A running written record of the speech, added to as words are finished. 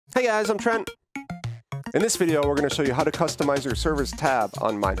Hey guys, I'm Trent. In this video, we're going to show you how to customize your server's tab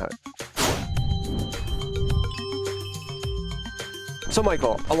on Minehut. So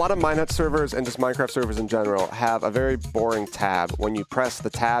Michael, a lot of Minehut servers and just Minecraft servers in general have a very boring tab. When you press the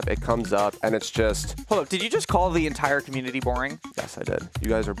tab, it comes up and it's just... Hold up, did you just call the entire community boring? Yes, I did. You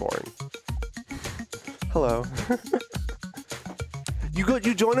guys are boring. Hello.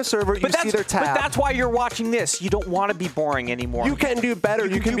 You join a server, you see their tab. But that's why you're watching this. You don't want to be boring anymore. You can do better.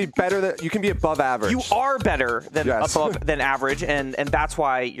 You can be better than, you can be above average. You are better than Yes. above than average, and that's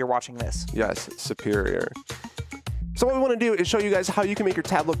why you're watching this. Yes, superior. So what we want to do is show you guys how you can make your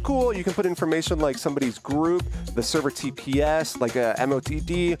tab look cool. You can put information like somebody's group, the server TPS, like a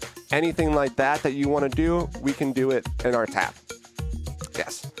MOTD, anything like that you want to do, we can do it in our tab.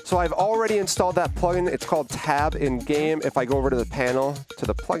 Yes. So I've already installed that plugin. It's called Tab in Game. If I go over to the panel, to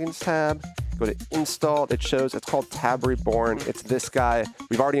the plugins tab, go to install, it shows it's called Tab Reborn. It's this guy.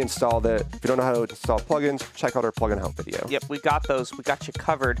 We've already installed it. If you don't know how to install plugins, check out our plugin help video. Yep, we got those. We got you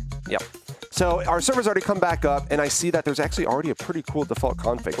covered. Yep. So our server's already come back up, and I see that there's actually already a pretty cool default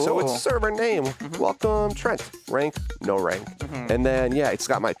config. Ooh. So it's server name, welcome Trent, rank, no rank. And then, yeah, it's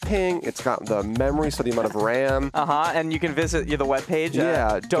got my ping, it's got the memory, so the amount of RAM. And you can visit the webpage.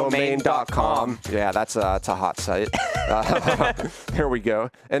 Yeah, domain.com. Yeah, it's a hot site. Here we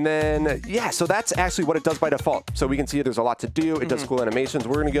go. And then, yeah, so that's actually what it does by default. So we can see there's a lot to do. It does cool animations.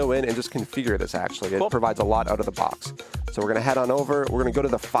 We're going to go in and just configure this, actually. It provides a lot out of the box. So we're going to head on over. We're going to go to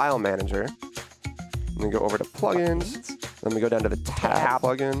the file manager. I'm going to go over to plugins. Then we go down to the tab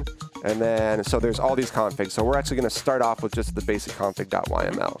plugin. And then, so there's all these configs. So we're actually going to start off with just the basic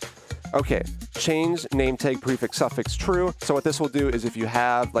config.yml. Okay, change name tag prefix suffix true. So what this will do is if you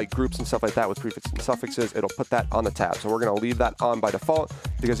have like groups and stuff like that with prefixes and suffixes, it'll put that on the tab. So we're going to leave that on by default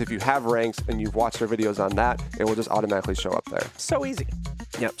because if you have ranks and you've watched our videos on that, it will just automatically show up there. So easy.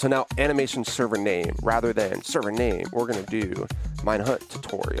 Yep. So now animation server name rather than server name, we're going to do Minehut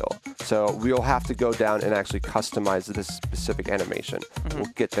tutorial. So we'll have to go down and actually customize this specific animation. We'll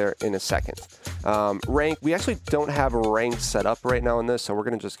get there in a second. Rank, we actually don't have rank set up right now in this, so we're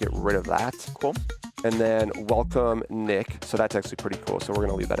going to just get rid of that. Cool. And then welcome Nick. So that's actually pretty cool. So we're going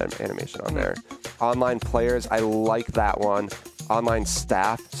to leave that animation on there. Online players, I like that one. Online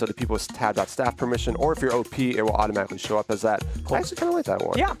staff, so the people with tab.staff permission, or if you're OP, it will automatically show up as that. Cool. I actually kind of like that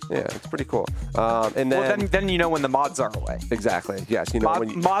one. Yeah. Yeah, it's pretty cool. And then, well, then you know when the mods are away. Exactly. Yes. You know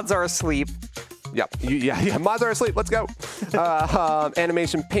when mods are asleep. Yep. Yeah. Mods are asleep. Let's go.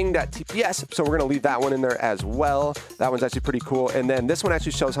 Animation ping.tps. So we're going to leave that one in there as well. That one's actually pretty cool. And then this one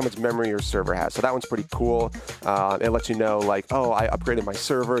actually shows how much memory your server has. So that one's pretty cool. It lets you know, like, oh, I upgraded my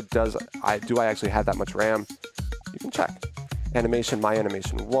server. Do I actually have that much RAM? You can check. Animation, my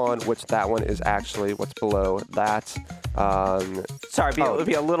animation 1, which that one is actually what's below that. Sorry,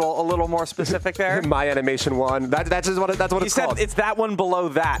 be a little more specific there. My animation 1. That's what it's called. You said it's that one below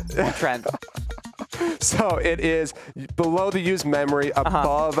that, Trent. So it is below the used memory,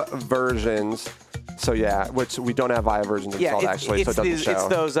 above versions. So yeah, which we don't have VIA versions installed actually, so it doesn't show. It's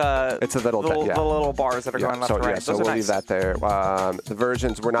those it's the little bars that are going left to right. Yeah, so we'll leave that there. The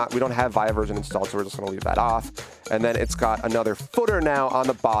versions we don't have VIA version installed, so we're just gonna leave that off. And then it's got another footer now on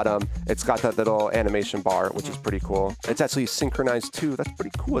the bottom. It's got that little animation bar, which is pretty cool. It's actually synchronized too. That's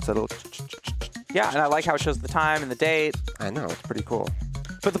pretty cool. It's a little. Yeah, and I like how it shows the time and the date. I know, it's pretty cool.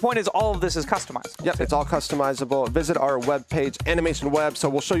 But the point is, all of this is customizable. Yep, it's all customizable. Visit our webpage, Animation Web. So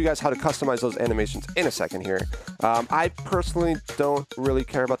we'll show you guys how to customize those animations in a second here. I personally don't really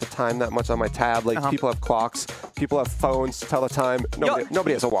care about the time that much on my tab. Like people have clocks, people have phones to tell the time.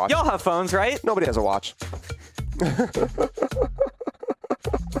 Nobody has a watch. Y'all have phones, right? Nobody has a watch.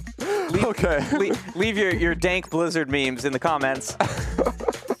 Leave your dank Blizzard memes in the comments.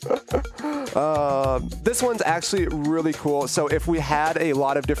 This one's actually really cool. So if we had a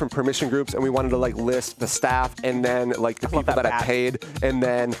lot of different permission groups and we wanted to like list the staff and then like the people that I paid and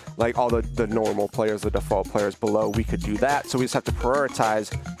then like all the normal players, the default players below, we could do that. So we just have to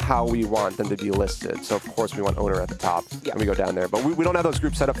prioritize how we want them to be listed. So of course we want owner at the top and we go down there. But we don't have those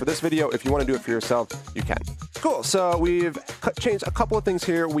groups set up for this video. If you want to do it for yourself, you can. Cool. So we've changed a couple of things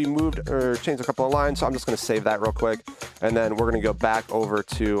here. We moved or changed a couple of lines. So I'm just going to save that real quick. And then we're going to go back over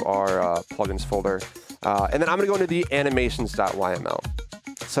to our plugins folder. And then I'm going to go into the animations.yml.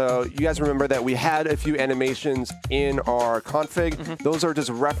 So you guys remember that we had a few animations in our config. Those are just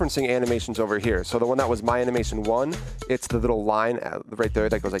referencing animations over here. So the one that was my animation 1, it's the little line right there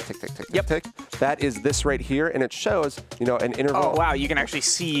that goes like tick, tick, tick, tick, tick. That is this right here, and it shows, you know, an interval. Oh, wow, you can actually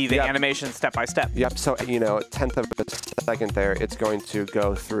see the animation step by step. Yep, so, you know, 1/10 of a second there, it's going to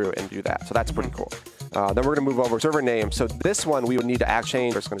go through and do that. So that's pretty cool. Then we're going to move over server name. So this one we would need to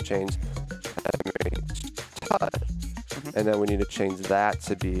change. We're just going to change MHTut. And then we need to change that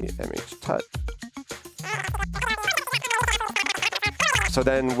to be MHTut. So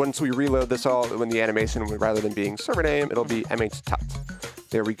then once we reload this all, when the animation, rather than being server name, it'll be MHTut.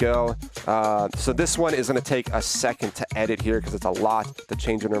 There we go. So this one is going to take a second to edit here because it's a lot, the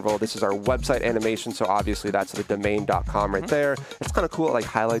change interval. This is our website animation, so obviously that's the domain.com right there. It's kind of cool. It like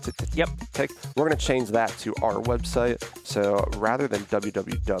highlights it. Tick. We're going to change that to our website. So rather than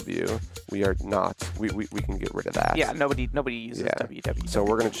www, we are not. We can get rid of that. Yeah, nobody uses www. So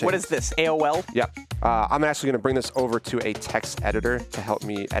we're going to change. What is this? AOL? Yep. I'm actually going to bring this over to a text editor to help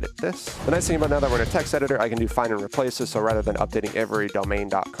me edit this. The nice thing about now that we're in a text editor, I can do find and replace this. So rather than updating every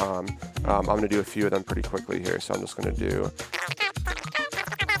domain.com, I'm going to do a few of them pretty quickly here. So I'm just going to do.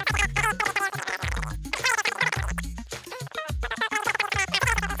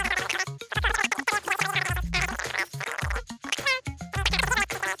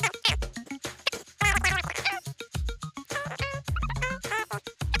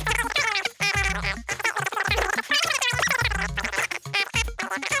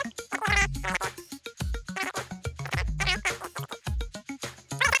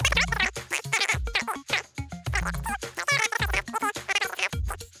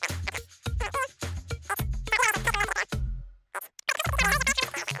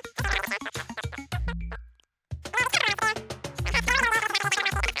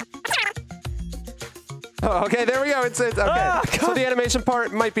 Okay, there we go. It's okay. So the animation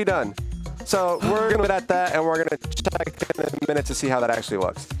part might be done. So we're going to look at that, and we're going to check in a minute to see how that actually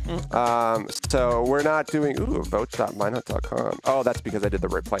looks. So we're not doing, vote.minehut.com. Oh, that's because I did the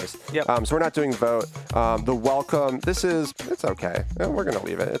replace. So we're not doing vote. The welcome, it's okay. We're going to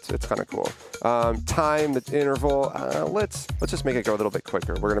leave it. It's kind of cool. Time, the interval, let's just make it go a little bit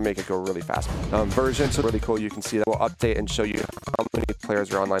quicker. We're going to make it go really fast. Version, so really cool. You can see that we'll update and show you how many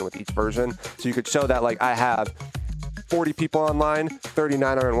players are online with each version. So you could show that, like, I have 40 people online,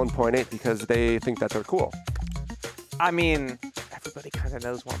 39 are in 1.8 because they think that they're cool. I mean, everybody kind of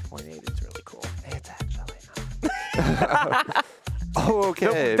knows 1.8 is really cool. It's actually not. Oh, okay.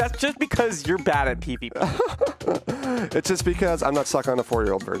 No, that's just because you're bad at PvP. It's just because I'm not stuck on the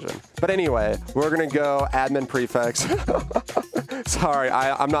 4-year-old version. But anyway, we're going to go admin prefix. Sorry,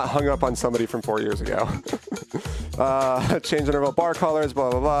 I'm not hung up on somebody from 4 years ago. Change interval, bar colors,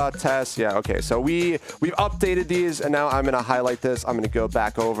 blah, blah, blah, test. Yeah, okay. So we've updated these, and now I'm going to highlight this. I'm going to go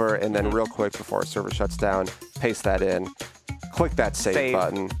back over, and then real quick before our server shuts down, paste that in. Click that save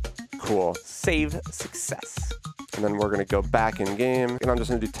button. Cool. Save success. And then we're going to go back in game, and I'm just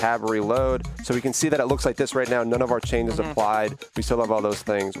going to do tab reload. So we can see that it looks like this right now. None of our changes applied. We still have all those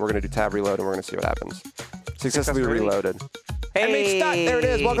things. We're going to do tab reload, and we're going to see what happens. Successfully reloaded. Hey! There it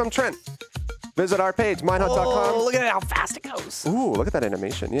is. Welcome, Trent. Visit our page, minehut.com. Oh, look at how fast it goes. Ooh, look at that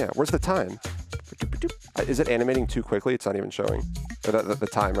animation. Yeah, where's the time? Is it animating too quickly? It's not even showing. The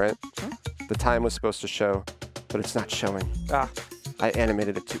time, right? The time was supposed to show, but it's not showing. I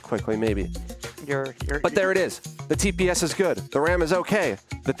animated it too quickly, maybe. But there it is. The TPS is good. The RAM is okay.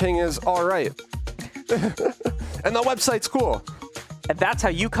 The ping is all right. And the website's cool. And that's how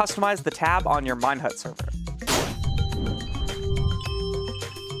you customize the tab on your Minehut server.